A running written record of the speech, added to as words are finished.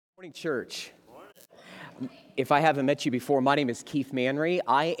Morning, church. If I haven't met you before, my name is Keith Manry.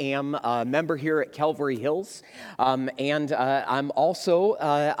 I am a member here at Calvary Hills, and I'm also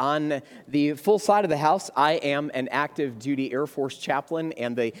on the full side of the house. I am an active duty Air Force chaplain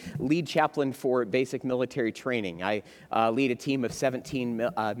and the lead chaplain for basic military training. I lead a team of 17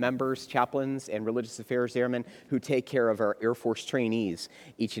 members, chaplains, and religious affairs airmen who take care of our Air Force trainees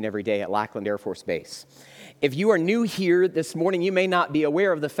each and every day at Lackland Air Force Base. If you are new here this morning, you may not be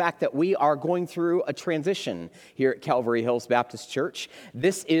aware of the fact that we are going through a transition here at Calvary Hills Baptist Church.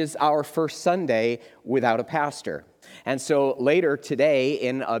 This is our first Sunday without a pastor. And so later today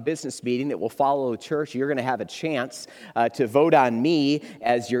in a business meeting that will follow church, you're going to have a chance to vote on me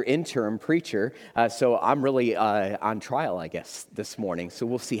as your interim preacher. So I'm really on trial, I guess, this morning. So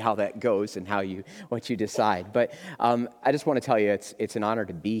we'll see how that goes and what you decide. But I just want to tell you, it's an honor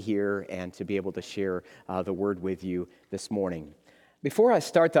to be here and to be able to share the word with you this morning. Before I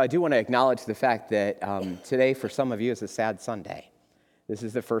start, though, I do want to acknowledge the fact that today, for some of you, is a sad Sunday. This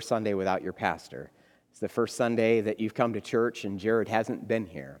is the first Sunday without your pastor. It's the first Sunday that you've come to church, and Jared hasn't been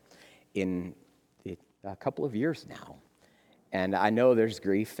here in a couple of years now. And I know there's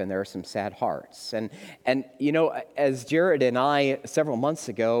grief and there are some sad hearts. And you know, as Jared and I several months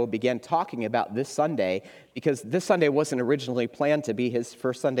ago began talking about this Sunday, because this Sunday wasn't originally planned to be his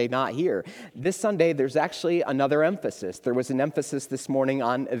first Sunday not here. This Sunday, there's actually another emphasis. There was an emphasis this morning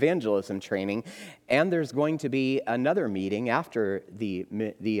on evangelism training, and there's going to be another meeting after the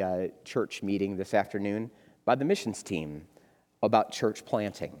church meeting this afternoon by the missions team about church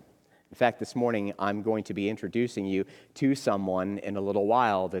planting. In fact, this morning, I'm going to be introducing you to someone in a little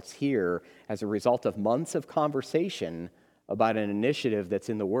while that's here as a result of months of conversation about an initiative that's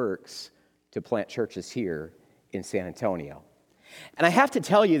in the works to plant churches here in San Antonio. And I have to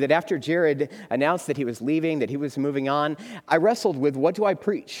tell you that after Jared announced that he was leaving, that he was moving on, I wrestled with what do I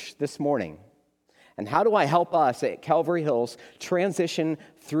preach this morning? And how do I help us at Calvary Hills transition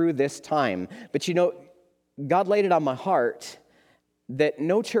through this time? But you know, God laid it on my heart that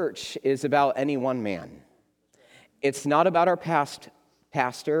no church is about any one man. It's not about our past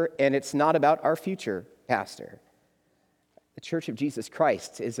pastor, and it's not about our future pastor. The Church of Jesus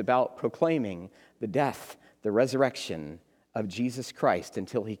Christ is about proclaiming the death, the resurrection of Jesus Christ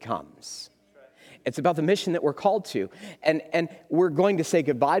until he comes. It's about the mission that we're called to. And we're going to say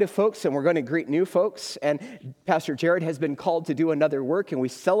goodbye to folks, and we're going to greet new folks. And Pastor Jared has been called to do another work, and we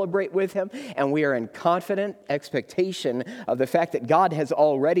celebrate with him. And we are in confident expectation of the fact that God has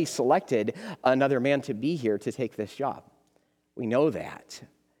already selected another man to be here to take this job. We know that.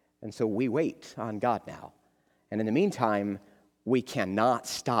 And so we wait on God now. And in the meantime, we cannot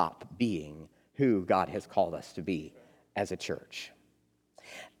stop being who God has called us to be as a church.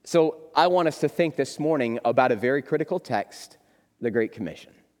 So I want us to think this morning about a very critical text, the Great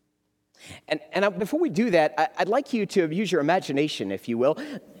Commission. And before we do that, I'd like you to use your imagination, if you will.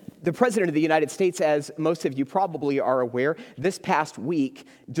 The President of the United States, as most of you probably are aware, this past week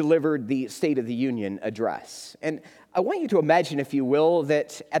delivered the State of the Union address. And I want you to imagine, if you will,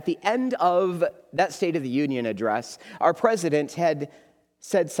 that at the end of that State of the Union address, our President had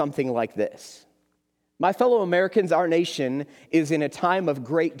said something like this: "My fellow Americans, our nation is in a time of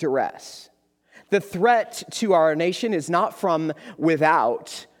great duress. The threat to our nation is not from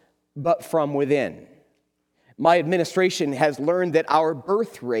without, but from within. My administration has learned that our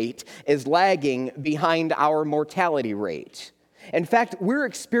birth rate is lagging behind our mortality rate. In fact, we're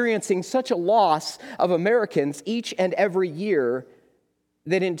experiencing such a loss of Americans each and every year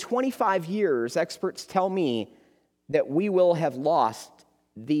that in 25 years, experts tell me that we will have lost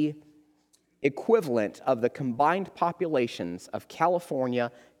the equivalent of the combined populations of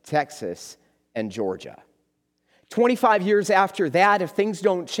California, Texas, and Georgia. 25 years after that, if things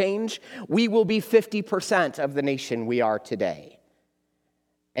don't change, we will be 50% of the nation we are today.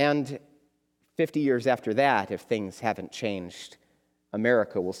 And 50 years after that, if things haven't changed,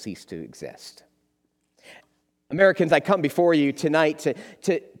 America will cease to exist." Americans, I come before you tonight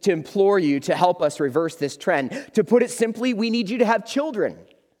to implore you to help us reverse this trend. To put it simply, we need you to have children.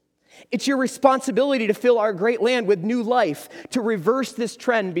 It's your responsibility to fill our great land with new life, to reverse this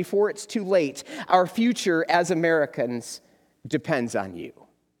trend before it's too late. Our future as Americans depends on you.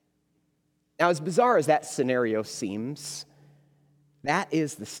 Now, as bizarre as that scenario seems, that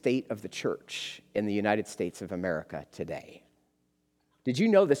is the state of the church in the United States of America today. Did you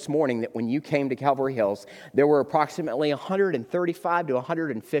know this morning that when you came to Calvary Hills, there were approximately 135 to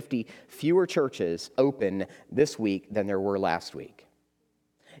 150 fewer churches open this week than there were last week?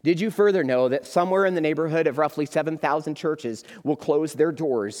 Did you further know that somewhere in the neighborhood of roughly 7,000 churches will close their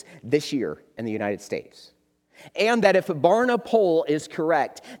doors this year in the United States? And that if Barna poll is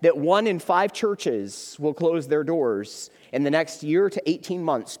correct, that 1 in 5 churches will close their doors in the next year to 18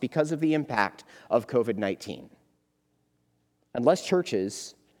 months because of the impact of COVID-19. Unless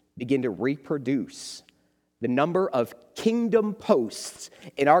churches begin to reproduce the number of kingdom posts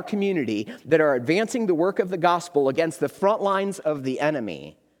in our community that are advancing the work of the gospel against the front lines of the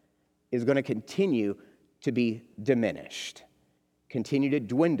enemy is going to continue to be diminished, continue to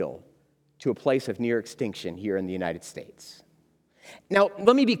dwindle to a place of near extinction here in the United States. Now,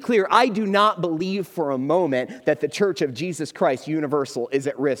 let me be clear. I do not believe for a moment that the Church of Jesus Christ Universal is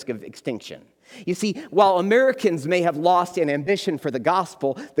at risk of extinction. You see, while Americans may have lost an ambition for the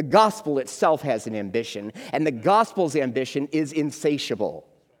gospel itself has an ambition, and the gospel's ambition is insatiable.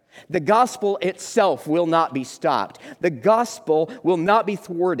 The gospel itself will not be stopped. The gospel will not be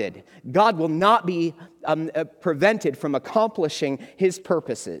thwarted. God will not be prevented from accomplishing his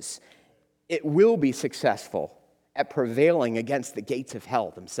purposes. It will be successful at prevailing against the gates of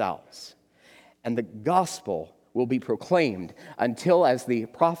hell themselves. And the gospel will be proclaimed until, as the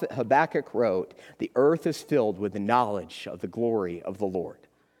prophet Habakkuk wrote, the earth is filled with the knowledge of the glory of the Lord.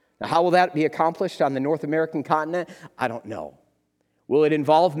 Now, how will that be accomplished on the North American continent? I don't know. Will it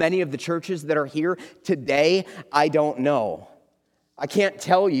involve many of the churches that are here today? I don't know. I can't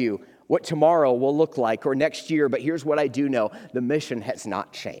tell you what tomorrow will look like or next year, but here's what I do know. The mission has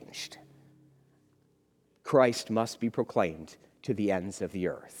not changed. Christ must be proclaimed to the ends of the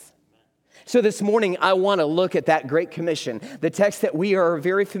earth. So this morning, I want to look at that Great Commission, the text that we are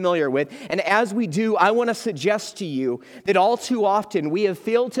very familiar with. And as we do, I want to suggest to you that all too often we have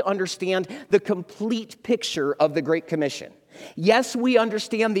failed to understand the complete picture of the Great Commission. Yes, we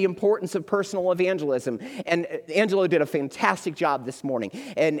understand the importance of personal evangelism, and Angelo did a fantastic job this morning.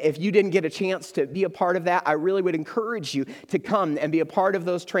 And if you didn't get a chance to be a part of that, I really would encourage you to come and be a part of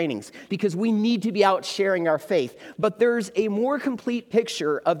those trainings, because we need to be out sharing our faith. But there's a more complete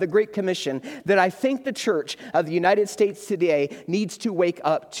picture of the Great Commission that I think the Church of the United States today needs to wake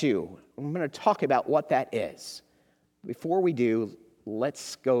up to. I'm going to talk about what that is. Before we do,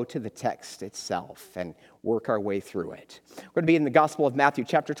 let's go to the text itself and work our way through it. We're going to be in the Gospel of Matthew,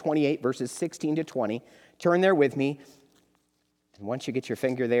 chapter 28, verses 16 to 20. Turn there with me. And once you get your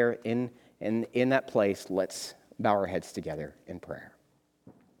finger there in that place, let's bow our heads together in prayer.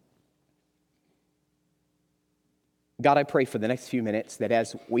 God, I pray for the next few minutes that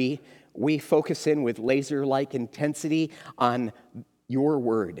as we focus in with laser-like intensity on your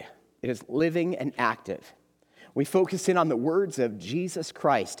word, it is living and active. We focus in on the words of Jesus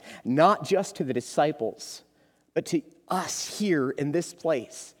Christ, not just to the disciples, but to us here in this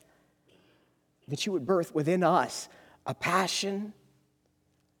place. That you would birth within us a passion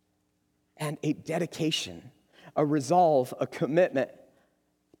and a dedication, a resolve, a commitment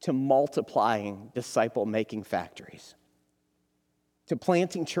to multiplying disciple-making factories, to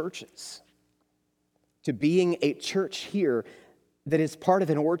planting churches, to being a church here that is part of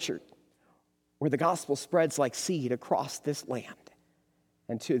an orchard where the gospel spreads like seed across this land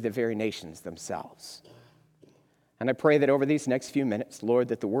and to the very nations themselves. And I pray that over these next few minutes, Lord,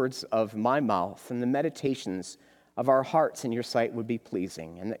 that the words of my mouth and the meditations of our hearts in your sight would be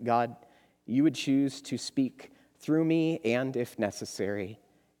pleasing, and that, God, you would choose to speak through me and, if necessary,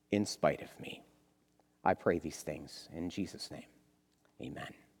 in spite of me. I pray these things in Jesus' name.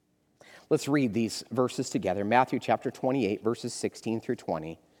 Amen. Let's read these verses together. Matthew chapter 28, verses 16 through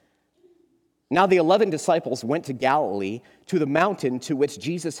 20. Now the 11 disciples went to Galilee, to the mountain to which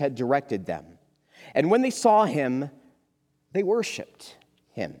Jesus had directed them. And when they saw him, they worshiped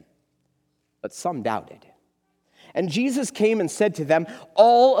him, but some doubted. And Jesus came and said to them,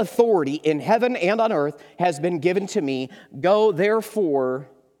 "All authority in heaven and on earth has been given to me. Go therefore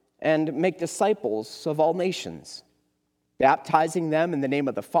and make disciples of all nations, baptizing them in the name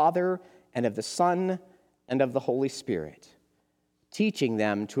of the Father and of the Son and of the Holy Spirit, teaching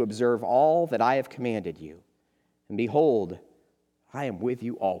them to observe all that I have commanded you. And behold, I am with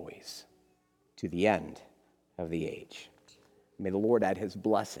you always, to the end of the age." May the Lord add his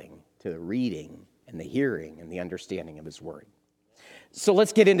blessing to the reading and the hearing and the understanding of his word. So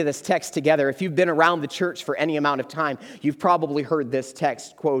let's get into this text together. If you've been around the church for any amount of time, you've probably heard this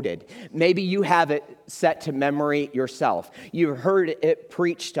text quoted. Maybe you have it set to memory yourself. You've heard it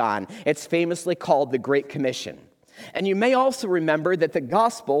preached on. It's famously called the Great Commission. And you may also remember that the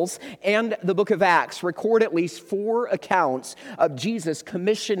Gospels and the book of Acts record at least 4 accounts of Jesus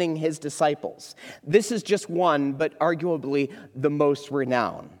commissioning his disciples. This is just one, but arguably the most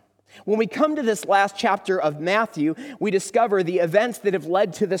renowned. When we come to this last chapter of Matthew, we discover the events that have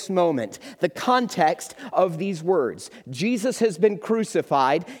led to this moment, the context of these words. Jesus has been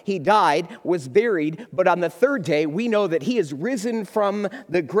crucified, he died, was buried, but on the third day, we know that he is risen from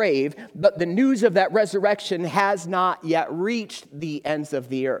the grave, but the news of that resurrection has not yet reached the ends of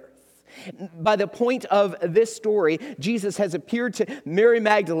the earth. By the point of this story, Jesus has appeared to Mary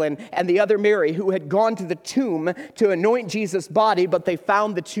Magdalene and the other Mary who had gone to the tomb to anoint Jesus' body, but they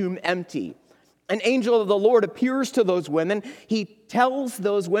found the tomb empty. An angel of the Lord appears to those women. He tells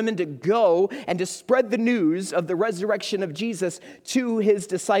those women to go and to spread the news of the resurrection of Jesus to his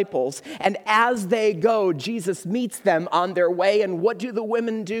disciples. And as they go, Jesus meets them on their way. And what do the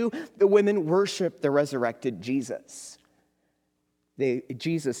women do? The women worship the resurrected Jesus.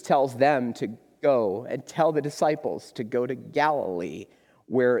 Jesus tells them to go and tell the disciples to go to Galilee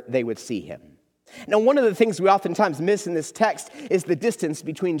where they would see him. Now, one of the things we oftentimes miss in this text is the distance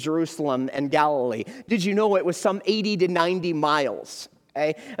between Jerusalem and Galilee. Did you know it was some 80 to 90 miles?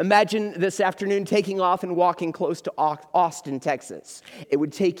 Okay? Imagine this afternoon taking off and walking close to Austin, Texas. It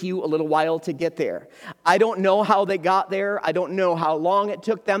would take you a little while to get there. I don't know how they got there. I don't know how long it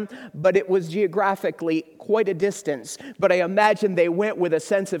took them, but it was geographically quite a distance. But I imagine they went with a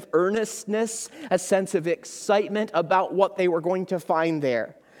sense of earnestness, a sense of excitement about what they were going to find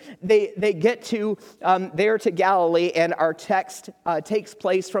there. They get to there to Galilee, and our text takes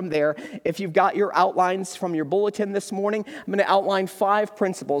place from there. If you've got your outlines from your bulletin this morning, I'm going to outline 5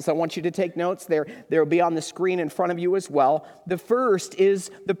 principles. I want you to take notes. They'll be on the screen in front of you as well. The first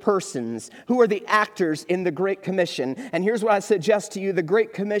is the persons. Who are the actors in the Great Commission? And here's what I suggest to you. The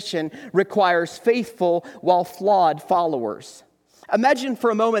Great Commission requires faithful while flawed followers. Imagine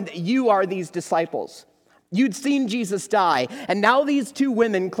for a moment that you are these disciples. You'd seen Jesus die, and now these 2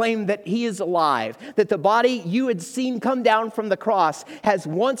 women claim that he is alive, that the body you had seen come down from the cross has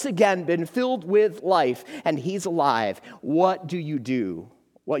once again been filled with life, and he's alive. What do you do?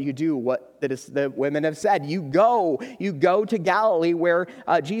 Well, you do what the women have said. You go to Galilee where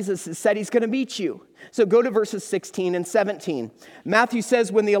Jesus has said he's going to meet you. So go to verses 16 and 17. Matthew says,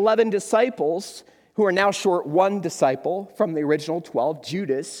 when the 11 disciples, who are now short 1 disciple from the original 12,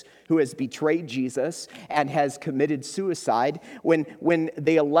 Judas, who has betrayed Jesus and has committed suicide. When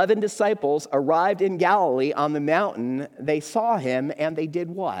the 11 disciples arrived in Galilee on the mountain, they saw him and they did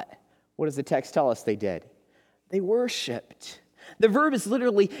what? What does the text tell us they did? They worshiped. The verb is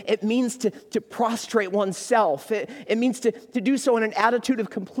literally, it means to prostrate oneself. It means to do so in an attitude of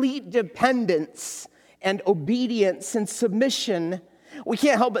complete dependence and obedience and submission. We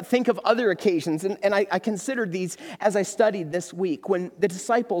can't help but think of other occasions, and I considered these as I studied this week, when the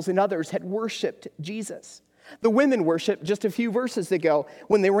disciples and others had worshiped Jesus. The women worshiped just a few verses ago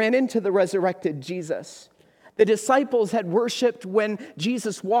when they ran into the resurrected Jesus. The disciples had worshiped when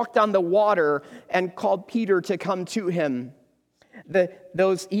Jesus walked on the water and called Peter to come to him.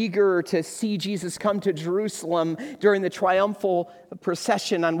 Those eager to see Jesus come to Jerusalem during the triumphal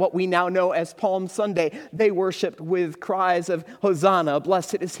procession on what we now know as Palm Sunday, they worshiped with cries of Hosanna,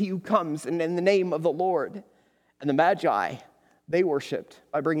 blessed is he who comes in the name of the Lord. And the Magi, they worshiped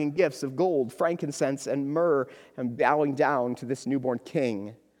by bringing gifts of gold, frankincense, and myrrh, and bowing down to this newborn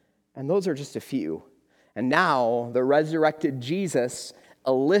king. And those are just a few. And now the resurrected Jesus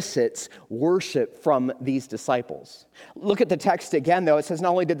elicits worship from these disciples. Look at the text again, though. It says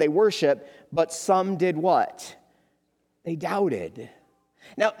not only did they worship, but some did what? They doubted.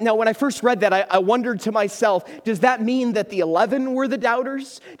 Now, when I first read that, I wondered to myself, does that mean that the 11 were the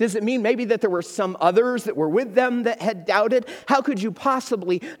doubters? Does it mean maybe that there were some others that were with them that had doubted? How could you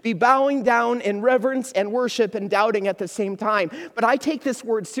possibly be bowing down in reverence and worship and doubting at the same time? But I take this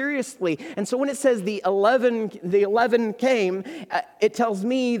word seriously. And so when it says the 11 came, it tells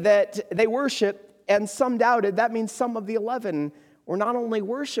me that they worshiped and some doubted. That means some of the 11 were not only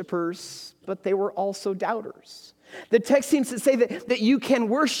worshipers, but they were also doubters. The text seems to say that you can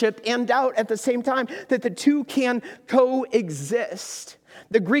worship and doubt at the same time, that the two can coexist.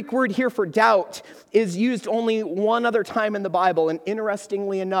 The Greek word here for doubt is used only one other time in the Bible, and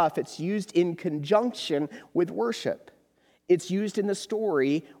interestingly enough, it's used in conjunction with worship. It's used in the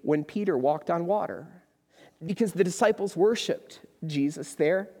story when Peter walked on water, because the disciples worshiped Jesus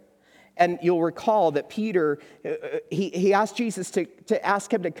there. And you'll recall that Peter, he asked Jesus to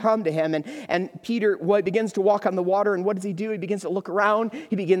ask him to come to him. And Peter begins to walk on the water. And what does he do? He begins to look around.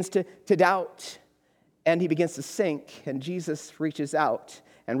 He begins to doubt. And he begins to sink. And Jesus reaches out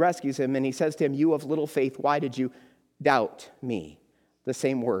and rescues him. And he says to him, "You of little faith, why did you doubt me?" The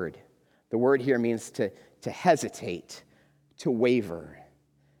same word. The word here means to hesitate, to waver.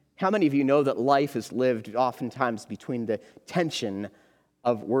 How many of you know that life is lived oftentimes between the tension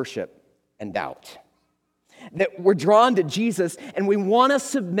of worship and doubt. That we're drawn to Jesus and we want to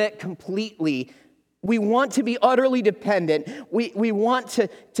submit completely. We want to be utterly dependent. We want to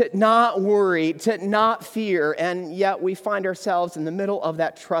not worry, to not fear, and yet we find ourselves in the middle of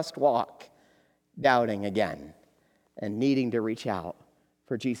that trust walk, doubting again and needing to reach out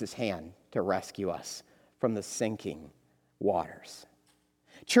for Jesus' hand to rescue us from the sinking waters.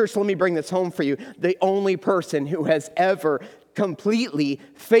 Church, let me bring this home for you. The only person who has ever completely,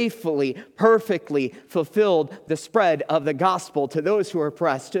 faithfully, perfectly fulfilled the spread of the gospel to those who are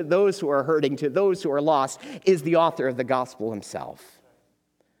oppressed, to those who are hurting, to those who are lost, is the author of the gospel himself.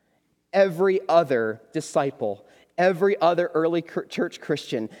 Every other disciple, every other early church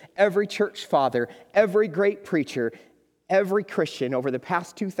Christian, every church father, every great preacher, every Christian over the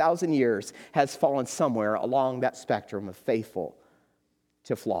past 2,000 years has fallen somewhere along that spectrum of faithful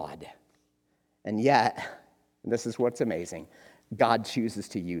to flawed. And yet, and this is what's amazing, God chooses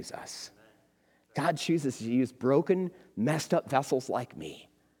to use us. God chooses to use broken, messed up vessels like me.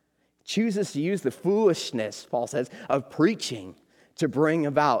 Chooses to use the foolishness, Paul says, of preaching to bring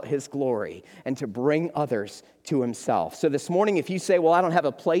about his glory and to bring others to himself. So this morning, if you say, well, I don't have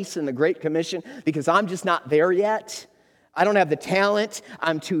a place in the Great Commission because I'm just not there yet, I don't have the talent,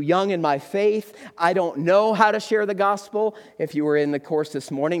 I'm too young in my faith, I don't know how to share the gospel. If you were in the course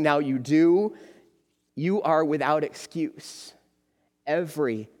this morning, now you do. You are without excuse.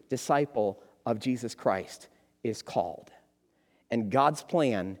 Every disciple of Jesus Christ is called. And God's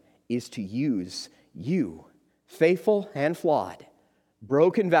plan is to use you, faithful and flawed,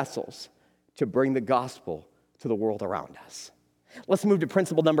 broken vessels, to bring the gospel to the world around us. Let's move to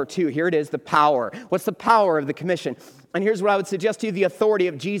principle number 2. Here it is, the power. What's the power of the commission? And here's what I would suggest to you. The authority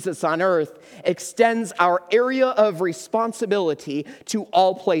of Jesus on earth extends our area of responsibility to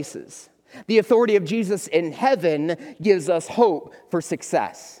all places. The authority of Jesus in heaven gives us hope for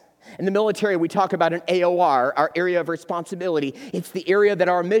success. In the military, we talk about an AOR, our area of responsibility. It's the area that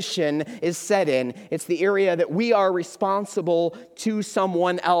our mission is set in. It's the area that we are responsible to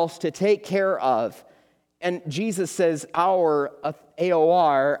someone else to take care of. And Jesus says our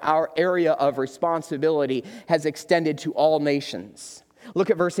AOR, our area of responsibility, has extended to all nations. Look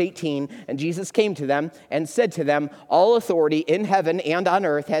at verse 18. And Jesus came to them and said to them, all authority in heaven and on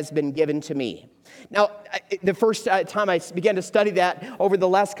earth has been given to me. Now, the first time I began to study that over the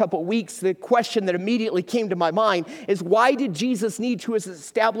last couple of weeks, the question that immediately came to my mind is, why did Jesus need to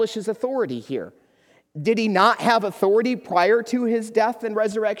establish his authority here? Did he not have authority prior to his death and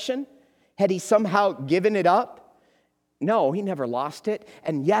resurrection? Had he somehow given it up? No, he never lost it.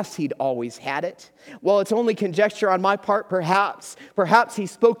 And yes, he'd always had it. Well, it's only conjecture on my part, perhaps. Perhaps he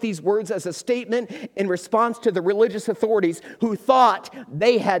spoke these words as a statement in response to the religious authorities who thought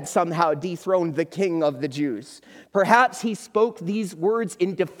they had somehow dethroned the king of the Jews. Perhaps he spoke these words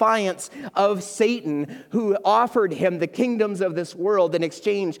in defiance of Satan, who offered him the kingdoms of this world in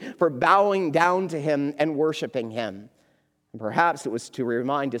exchange for bowing down to him and worshiping him. And perhaps it was to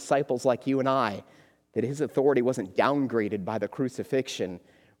remind disciples like you and I that his authority wasn't downgraded by the crucifixion.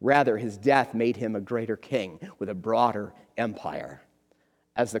 Rather, his death made him a greater king with a broader empire.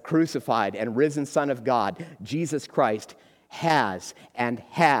 As the crucified and risen Son of God, Jesus Christ has and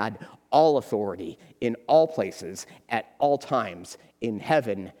had all authority in all places, at all times, in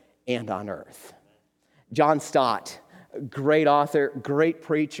heaven and on earth. John Stott, great author, great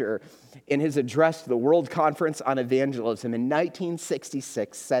preacher, in his address to the World Conference on Evangelism in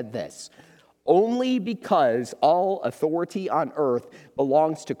 1966 said this: only because all authority on earth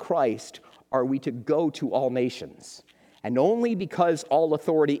belongs to Christ are we to go to all nations. And only because all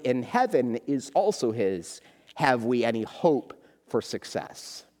authority in heaven is also his have we any hope for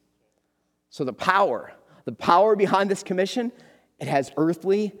success. So the power behind this commission, it has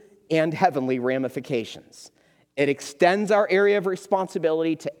earthly and heavenly ramifications. It extends our area of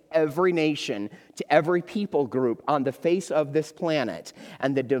responsibility to every nation, to every people group on the face of this planet.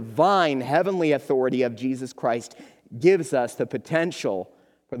 And the divine heavenly authority of Jesus Christ gives us the potential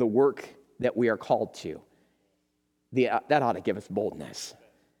for the work that we are called to. That ought to give us boldness.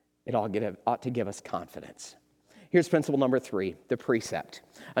 It ought to give us confidence. Here's principle number 3, the precept.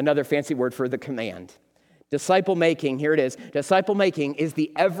 Another fancy word for the command. Disciple making, here it is. Disciple making is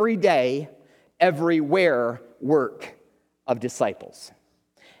the everyday, everywhere work of disciples.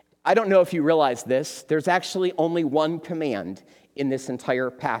 I don't know if you realize this. There's actually only one command in this entire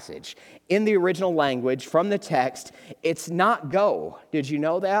passage. in the original language from the text, it's not go. Did you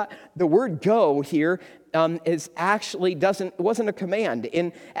know that? The word go here wasn't a command.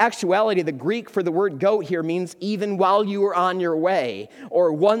 In actuality, the Greek for the word go here means even while you are on your way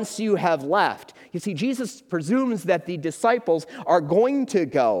or once you have left. You see, Jesus presumes that the disciples are going to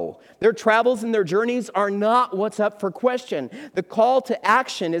go. Their travels and their journeys are not what's up for question. The call to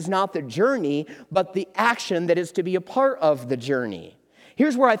action is not the journey, but the action that is to be a part of the journey.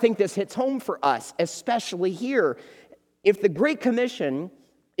 Here's where I think this hits home for us, especially here. If the Great Commission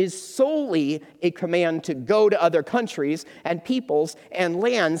is solely a command to go to other countries and peoples and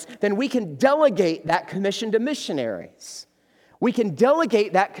lands, then we can delegate that commission to missionaries. We can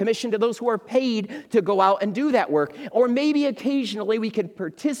delegate that commission to those who are paid to go out and do that work. Or maybe occasionally we can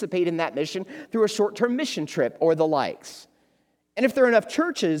participate in that mission through a short-term mission trip or the likes. And if there are enough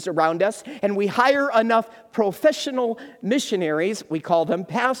churches around us and we hire enough professional missionaries, we call them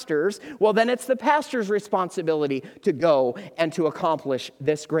pastors, well, then it's the pastor's responsibility to go and to accomplish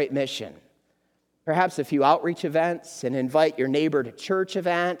this great mission. Perhaps a few outreach events and invite your neighbor to church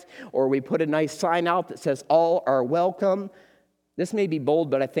event, or we put a nice sign out that says all are welcome. This may be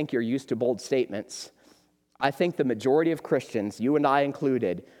bold, but I think you're used to bold statements. I think the majority of Christians, you and I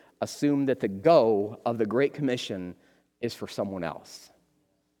included, assume that the go of the Great Commission is for someone else.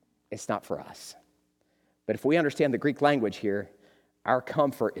 It's not for us. But if we understand the Greek language here, our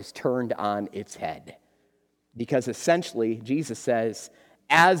comfort is turned on its head. Because essentially, Jesus says,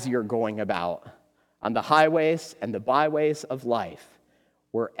 as you're going about on the highways and the byways of life,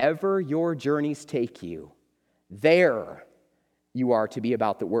 wherever your journeys take you, there you are to be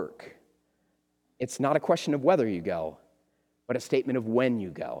about the work. It's not a question of whether you go, but a statement of when you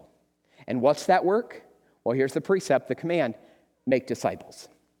go. And what's that work? Well, here's the precept, the command: make disciples.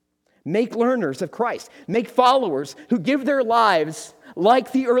 Make learners of Christ. Make followers who give their lives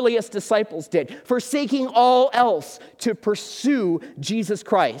like the earliest disciples did, forsaking all else to pursue Jesus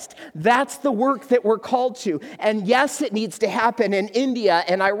Christ. That's the work that we're called to. And yes, it needs to happen in India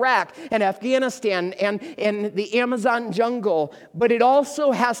and Iraq and Afghanistan and in the Amazon jungle, but it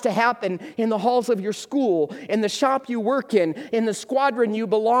also has to happen in the halls of your school, in the shop you work in the squadron you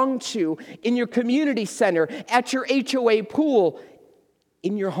belong to, in your community center, at your HOA pool,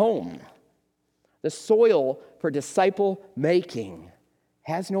 in your home. The soil for disciple making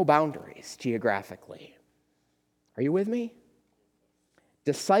has no boundaries geographically. Are you with me?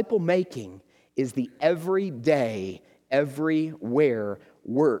 Disciple making is the everyday, everywhere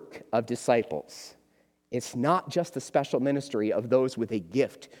work of disciples. It's not just the special ministry of those with a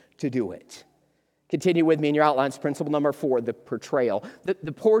gift to do it. Continue with me in your outlines. Principle number 4, the portrayal.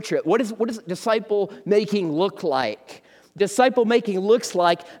 The portrait. What does disciple making look like? Disciple making looks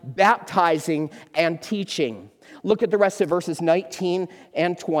like baptizing and teaching. Look at the rest of verses 19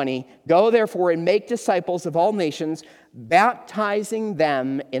 and 20. Go therefore and make disciples of all nations, baptizing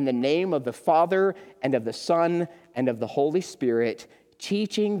them in the name of the Father and of the Son and of the Holy Spirit,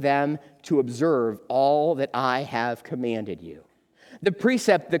 teaching them to observe all that I have commanded you. The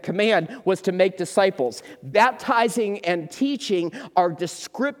precept, the command, was to make disciples. Baptizing and teaching are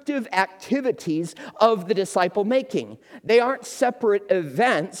descriptive activities of the disciple making. They aren't separate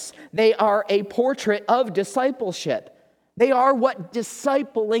events. They are a portrait of discipleship. They are what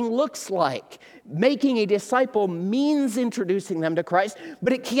discipling looks like. Making a disciple means introducing them to Christ,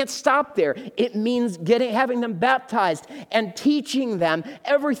 but it can't stop there. It means having them baptized and teaching them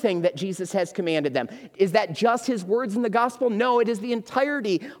everything that Jesus has commanded them. Is that just his words in the gospel? No, it is the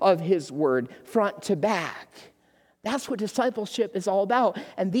entirety of his word, front to back. That's what discipleship is all about,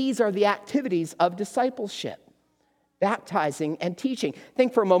 and these are the activities of discipleship: baptizing and teaching.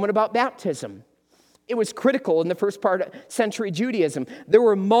 Think for a moment about baptism. It was critical in the first part of century Judaism. There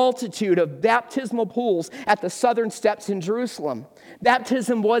were a multitude of baptismal pools at the southern steps in Jerusalem.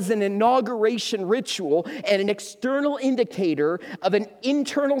 Baptism was an inauguration ritual and an external indicator of an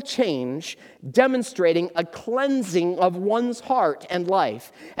internal change, demonstrating a cleansing of one's heart and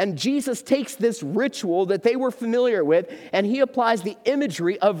life. And Jesus takes this ritual that they were familiar with, and he applies the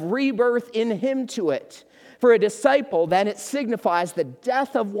imagery of rebirth in him to it. For a disciple, then, it signifies the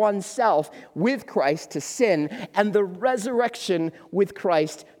death of oneself with Christ to sin and the resurrection with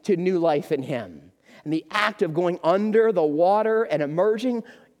Christ to new life in him. And the act of going under the water and emerging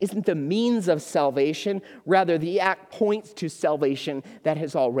isn't the means of salvation. Rather, the act points to salvation that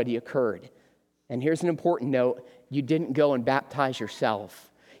has already occurred. And here's an important note: you didn't go and baptize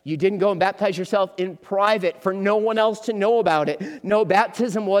yourself. You didn't go and baptize yourself in private for no one else to know about it. No,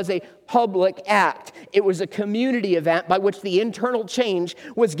 baptism was a public act. It was a community event by which the internal change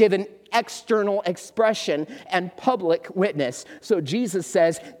was given external expression and public witness. So Jesus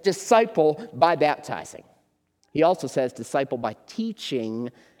says, disciple by baptizing. He also says, disciple by teaching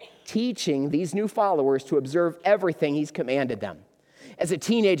these new followers to observe everything he's commanded them. As a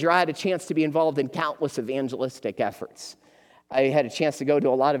teenager, I had a chance to be involved in countless evangelistic efforts. I had a chance to go to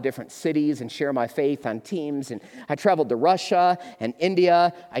a lot of different cities and share my faith on teams. And I traveled to Russia and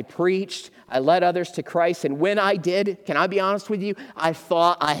India. I preached. I led others to Christ. And when I did, can I be honest with you, I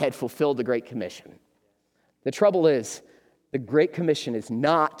thought I had fulfilled the Great Commission. The trouble is, the Great Commission is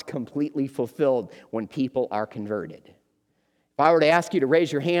not completely fulfilled when people are converted. If I were to ask you to raise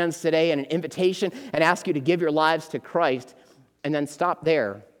your hands today in an invitation and ask you to give your lives to Christ and then stop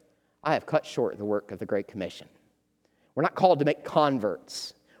there, I have cut short the work of the Great Commission. We're not called to make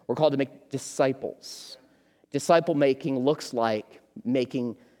converts. We're called to make disciples. Disciple making looks like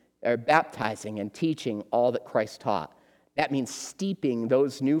baptizing and teaching all that Christ taught. That means steeping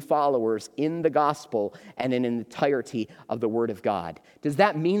those new followers in the gospel and in the entirety of the Word of God. Does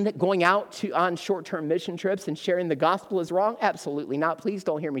that mean that going out on short-term mission trips and sharing the gospel is wrong? Absolutely not. Please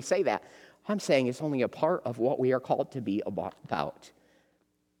don't hear me say that. I'm saying it's only a part of what we are called to be about.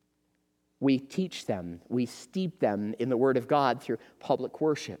 We teach them, we steep them in the Word of God through public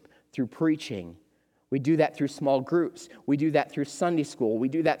worship, through preaching. We do that through small groups. We do that through Sunday school. We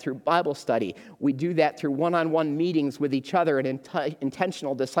do that through Bible study. We do that through one-on-one meetings with each other and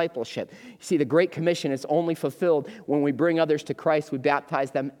intentional discipleship. You see, the Great Commission is only fulfilled when we bring others to Christ, we baptize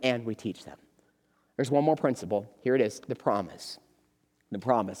them, and we teach them. There's one more principle. Here it is, the promise. The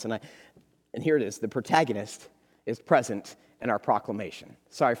promise. And here it is, the protagonist is present in our proclamation.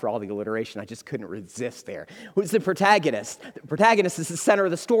 Sorry for all the alliteration, I just couldn't resist there. Who's the protagonist? The protagonist is the center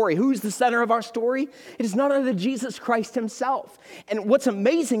of the story. Who's the center of our story? It is none other than Jesus Christ himself. And what's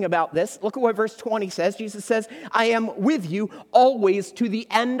amazing about this, look at what verse 20 says. Jesus says, I am with you always to the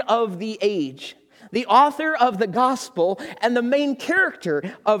end of the age. The author of the gospel and the main character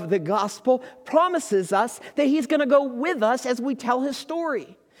of the gospel promises us that he's going to go with us as we tell his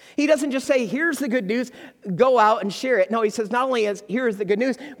story. He doesn't just say, here's the good news, go out and share it. No, he says, not only here's the good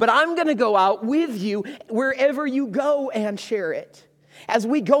news, but I'm going to go out with you wherever you go and share it. As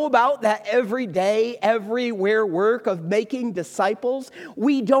we go about that everyday, everywhere work of making disciples,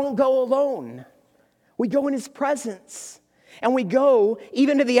 we don't go alone. We go in his presence. And we go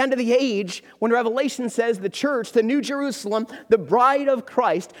even to the end of the age when Revelation says the church, the New Jerusalem, the bride of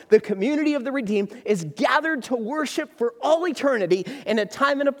Christ, the community of the redeemed, is gathered to worship for all eternity in a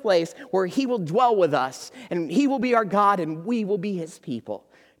time and a place where he will dwell with us and he will be our God and we will be his people.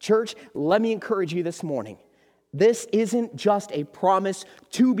 Church, let me encourage you this morning. This isn't just a promise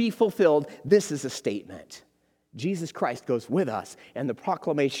to be fulfilled. This is a statement. Jesus Christ goes with us in the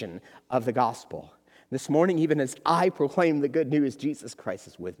proclamation of the gospel. This morning, even as I proclaim the good news, Jesus Christ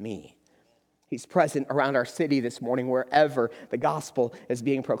is with me. He's present around our city this morning wherever the gospel is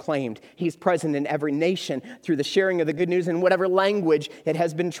being proclaimed. He's present in every nation through the sharing of the good news in whatever language it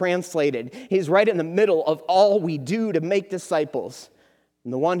has been translated. He's right in the middle of all we do to make disciples.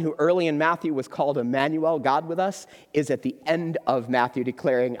 And the one who early in Matthew was called Emmanuel, God with us, is at the end of Matthew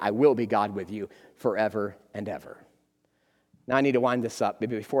declaring, I will be God with you forever and ever. Now I need to wind this up.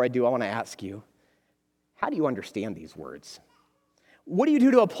 Maybe before I do, I want to ask you, how do you understand these words? What do you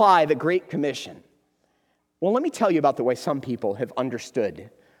do to apply the Great Commission? Well, let me tell you about the way some people have understood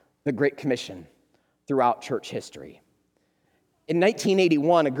the Great Commission throughout church history. In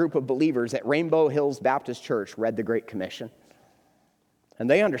 1981, a group of believers at Rainbow Hills Baptist Church read the Great Commission, and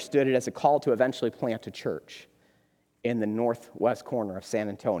they understood it as a call to eventually plant a church in the northwest corner of San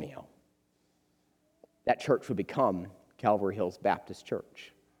Antonio. That church would become Calvary Hills Baptist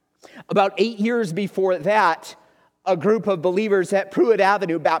Church. About 8 years before that, a group of believers at Pruitt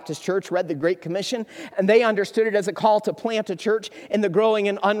Avenue Baptist Church read the Great Commission, and they understood it as a call to plant a church in the growing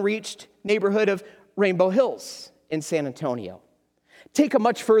and unreached neighborhood of Rainbow Hills in San Antonio. Take a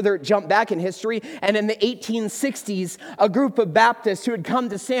much further jump back in history, and in the 1860s, a group of Baptists who had come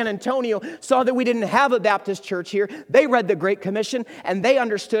to San Antonio saw that we didn't have a Baptist church here. They read the Great Commission, and they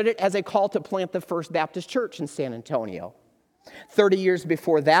understood it as a call to plant the first Baptist church in San Antonio. 30 years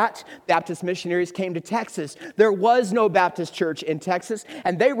before that, Baptist missionaries came to Texas. There was no Baptist church in Texas,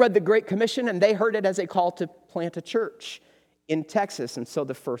 and they read the Great Commission, and they heard it as a call to plant a church in Texas, and so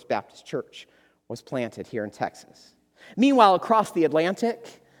the first Baptist church was planted here in Texas. Meanwhile, across the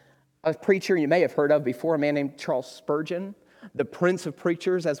Atlantic, a preacher you may have heard of before, a man named Charles Spurgeon, the Prince of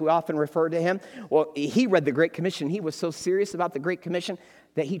Preachers, as we often refer to him. Well, he read the Great Commission. He was so serious about the Great Commission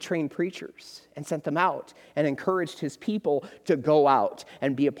that he trained preachers and sent them out and encouraged his people to go out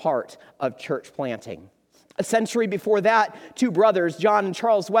and be a part of church planting. A century before that, two brothers, John and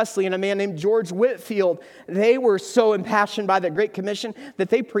Charles Wesley, and a man named George Whitefield, they were so impassioned by the Great Commission that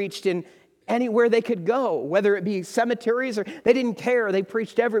they preached in anywhere they could go, whether it be cemeteries or they didn't care. They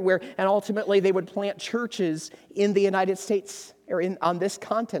preached everywhere, and ultimately they would plant churches in the United States or on this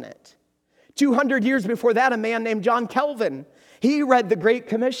continent. 200 years before that, a man named John Calvin, he read the Great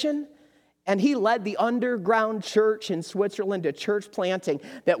Commission, and he led the underground church in Switzerland to church planting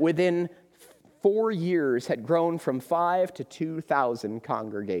that within 4 years had grown from 5 to 2,000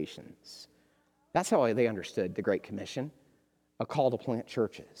 congregations. That's how they understood the Great Commission, a call to plant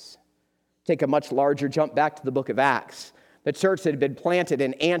churches. Take a much larger jump back to the book of Acts. The church that had been planted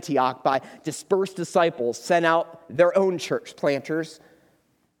in Antioch by dispersed disciples sent out their own church planters,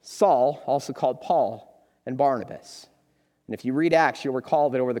 Saul, also called Paul, and Barnabas. And if you read Acts, you'll recall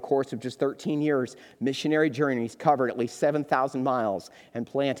that over the course of just 13 years, missionary journeys covered at least 7,000 miles and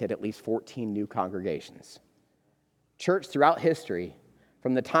planted at least 14 new congregations. Church throughout history,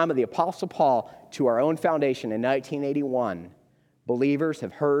 from the time of the Apostle Paul to our own foundation in 1981, believers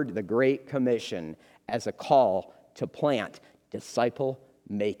have heard the Great Commission as a call to plant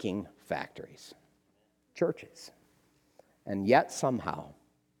disciple-making factories, churches. And yet somehow,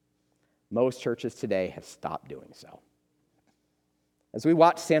 most churches today have stopped doing so. As we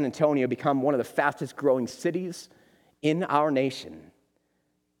watch San Antonio become one of the fastest growing cities in our nation,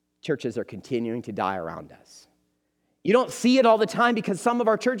 churches are continuing to die around us. You don't see it all the time because some of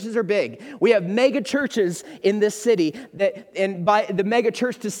our churches are big. We have mega churches in this city, and by the mega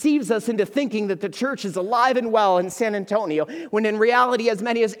church deceives us into thinking that the church is alive and well in San Antonio, when in reality as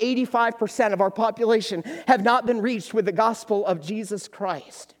many as 85% of our population have not been reached with the gospel of Jesus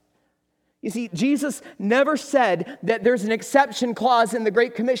Christ. You see, Jesus never said that there's an exception clause in the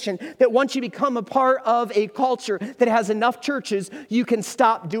Great Commission, that once you become a part of a culture that has enough churches, you can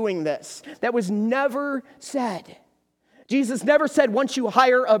stop doing this. That was never said. Jesus never said once you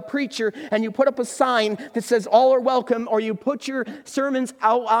hire a preacher and you put up a sign that says all are welcome, or you put your sermons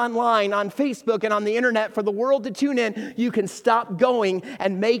out online on Facebook and on the internet for the world to tune in, you can stop going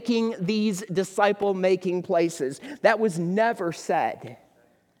and making these disciple-making places. That was never said.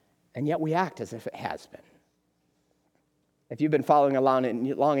 And yet we act as if it has been. If you've been following along in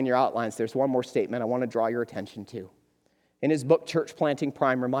your outlines, there's one more statement I want to draw your attention to. In his book, Church Planting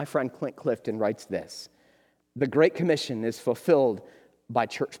Primer, my friend Clint Clifton writes this: the Great Commission is fulfilled by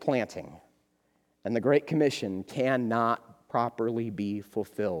church planting, and the Great Commission cannot properly be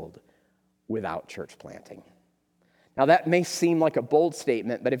fulfilled without church planting. Now, that may seem like a bold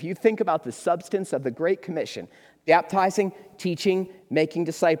statement, but if you think about the substance of the Great Commission, baptizing, teaching, making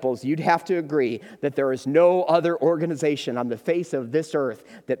disciples, you'd have to agree that there is no other organization on the face of this earth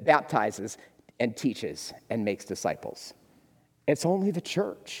that baptizes and teaches and makes disciples. It's only the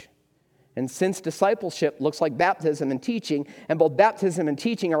church. And since discipleship looks like baptism and teaching, and both baptism and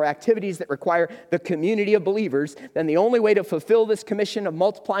teaching are activities that require the community of believers, then the only way to fulfill this commission of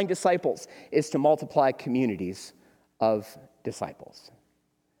multiplying disciples is to multiply communities of disciples.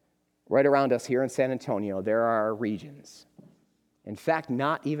 Right around us here in San Antonio, there are regions. In fact,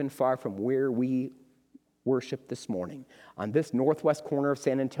 not even far from where we worship this morning, on this northwest corner of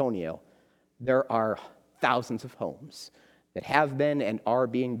San Antonio, there are thousands of homes that have been and are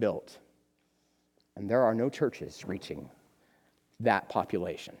being built. And there are no churches reaching that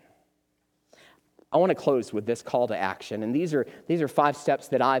population. I want to close with this call to action. And these are 5 steps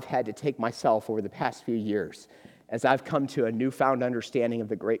that I've had to take myself over the past few years as I've come to a newfound understanding of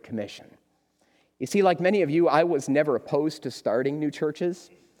the Great Commission. You see, like many of you, I was never opposed to starting new churches.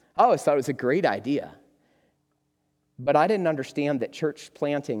 I always thought it was a great idea. But I didn't understand that church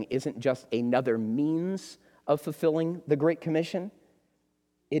planting isn't just another means of fulfilling the Great Commission.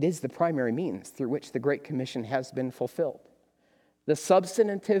 It is the primary means through which the Great Commission has been fulfilled. The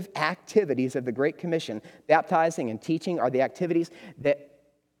substantive activities of the Great Commission, baptizing and teaching, are the activities that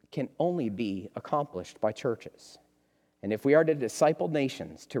can only be accomplished by churches. And if we are to disciple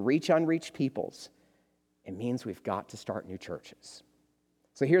nations, to reach unreached peoples, it means we've got to start new churches.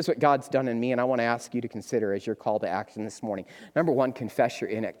 So here's what God's done in me, and I want to ask you to consider as your call to action this morning. Number 1, confess your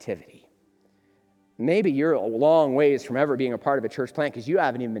inactivity. Maybe you're a long ways from ever being a part of a church plant because you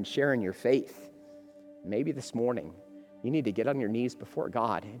haven't even been sharing your faith. Maybe this morning you need to get on your knees before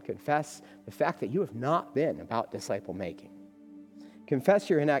God and confess the fact that you have not been about disciple making. Confess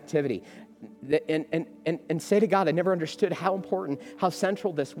your inactivity. and say to God, I never understood how important, how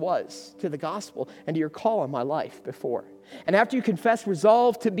central this was to the gospel and to your call on my life before. And after you confess,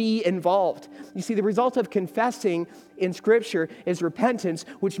 resolve to be involved. You see, the result of confessing in Scripture is repentance,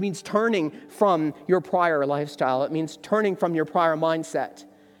 which means turning from your prior lifestyle. It means turning from your prior mindset.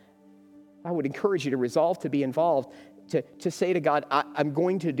 I would encourage you to resolve to be involved, to say to God, I'm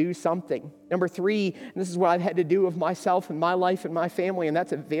going to do something. Number 3, and this is what I've had to do with myself and my life and my family, and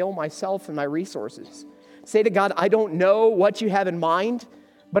that's avail myself and my resources. Say to God, I don't know what you have in mind,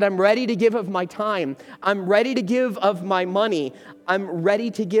 but I'm ready to give of my time. I'm ready to give of my money. I'm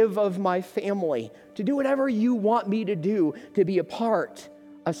ready to give of my family, to do whatever you want me to do to be a part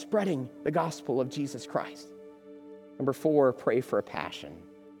of spreading the gospel of Jesus Christ. Number 4, pray for a passion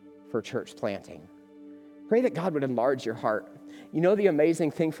for church planting. Pray that God would enlarge your heart. You know, the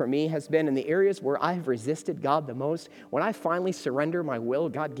amazing thing for me has been in the areas where I have resisted God the most, when I finally surrender my will,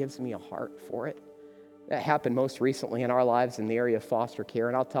 God gives me a heart for it. That happened most recently in our lives in the area of foster care,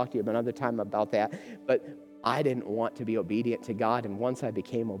 and I'll talk to you another time about that. But I didn't want to be obedient to God, and once I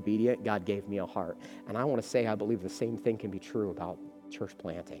became obedient, God gave me a heart. And I want to say I believe the same thing can be true about church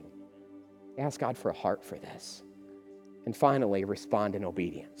planting. Ask God for a heart for this. And finally, respond in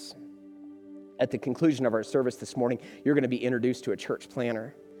obedience. At the conclusion of our service this morning, you're going to be introduced to a church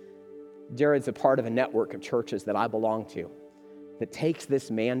planner. Jared's a part of a network of churches that I belong to that takes this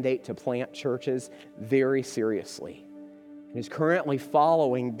mandate to plant churches very seriously and is currently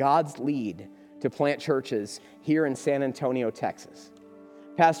following God's lead to plant churches here in San Antonio, Texas.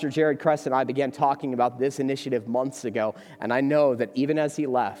 Pastor Jared Kress and I began talking about this initiative months ago, and I know that even as he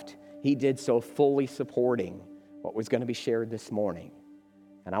left, he did so fully supporting what was going to be shared this morning.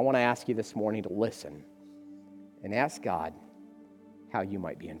 And I want to ask you this morning to listen and ask God how you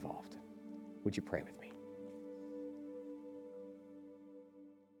might be involved. Would you pray with me?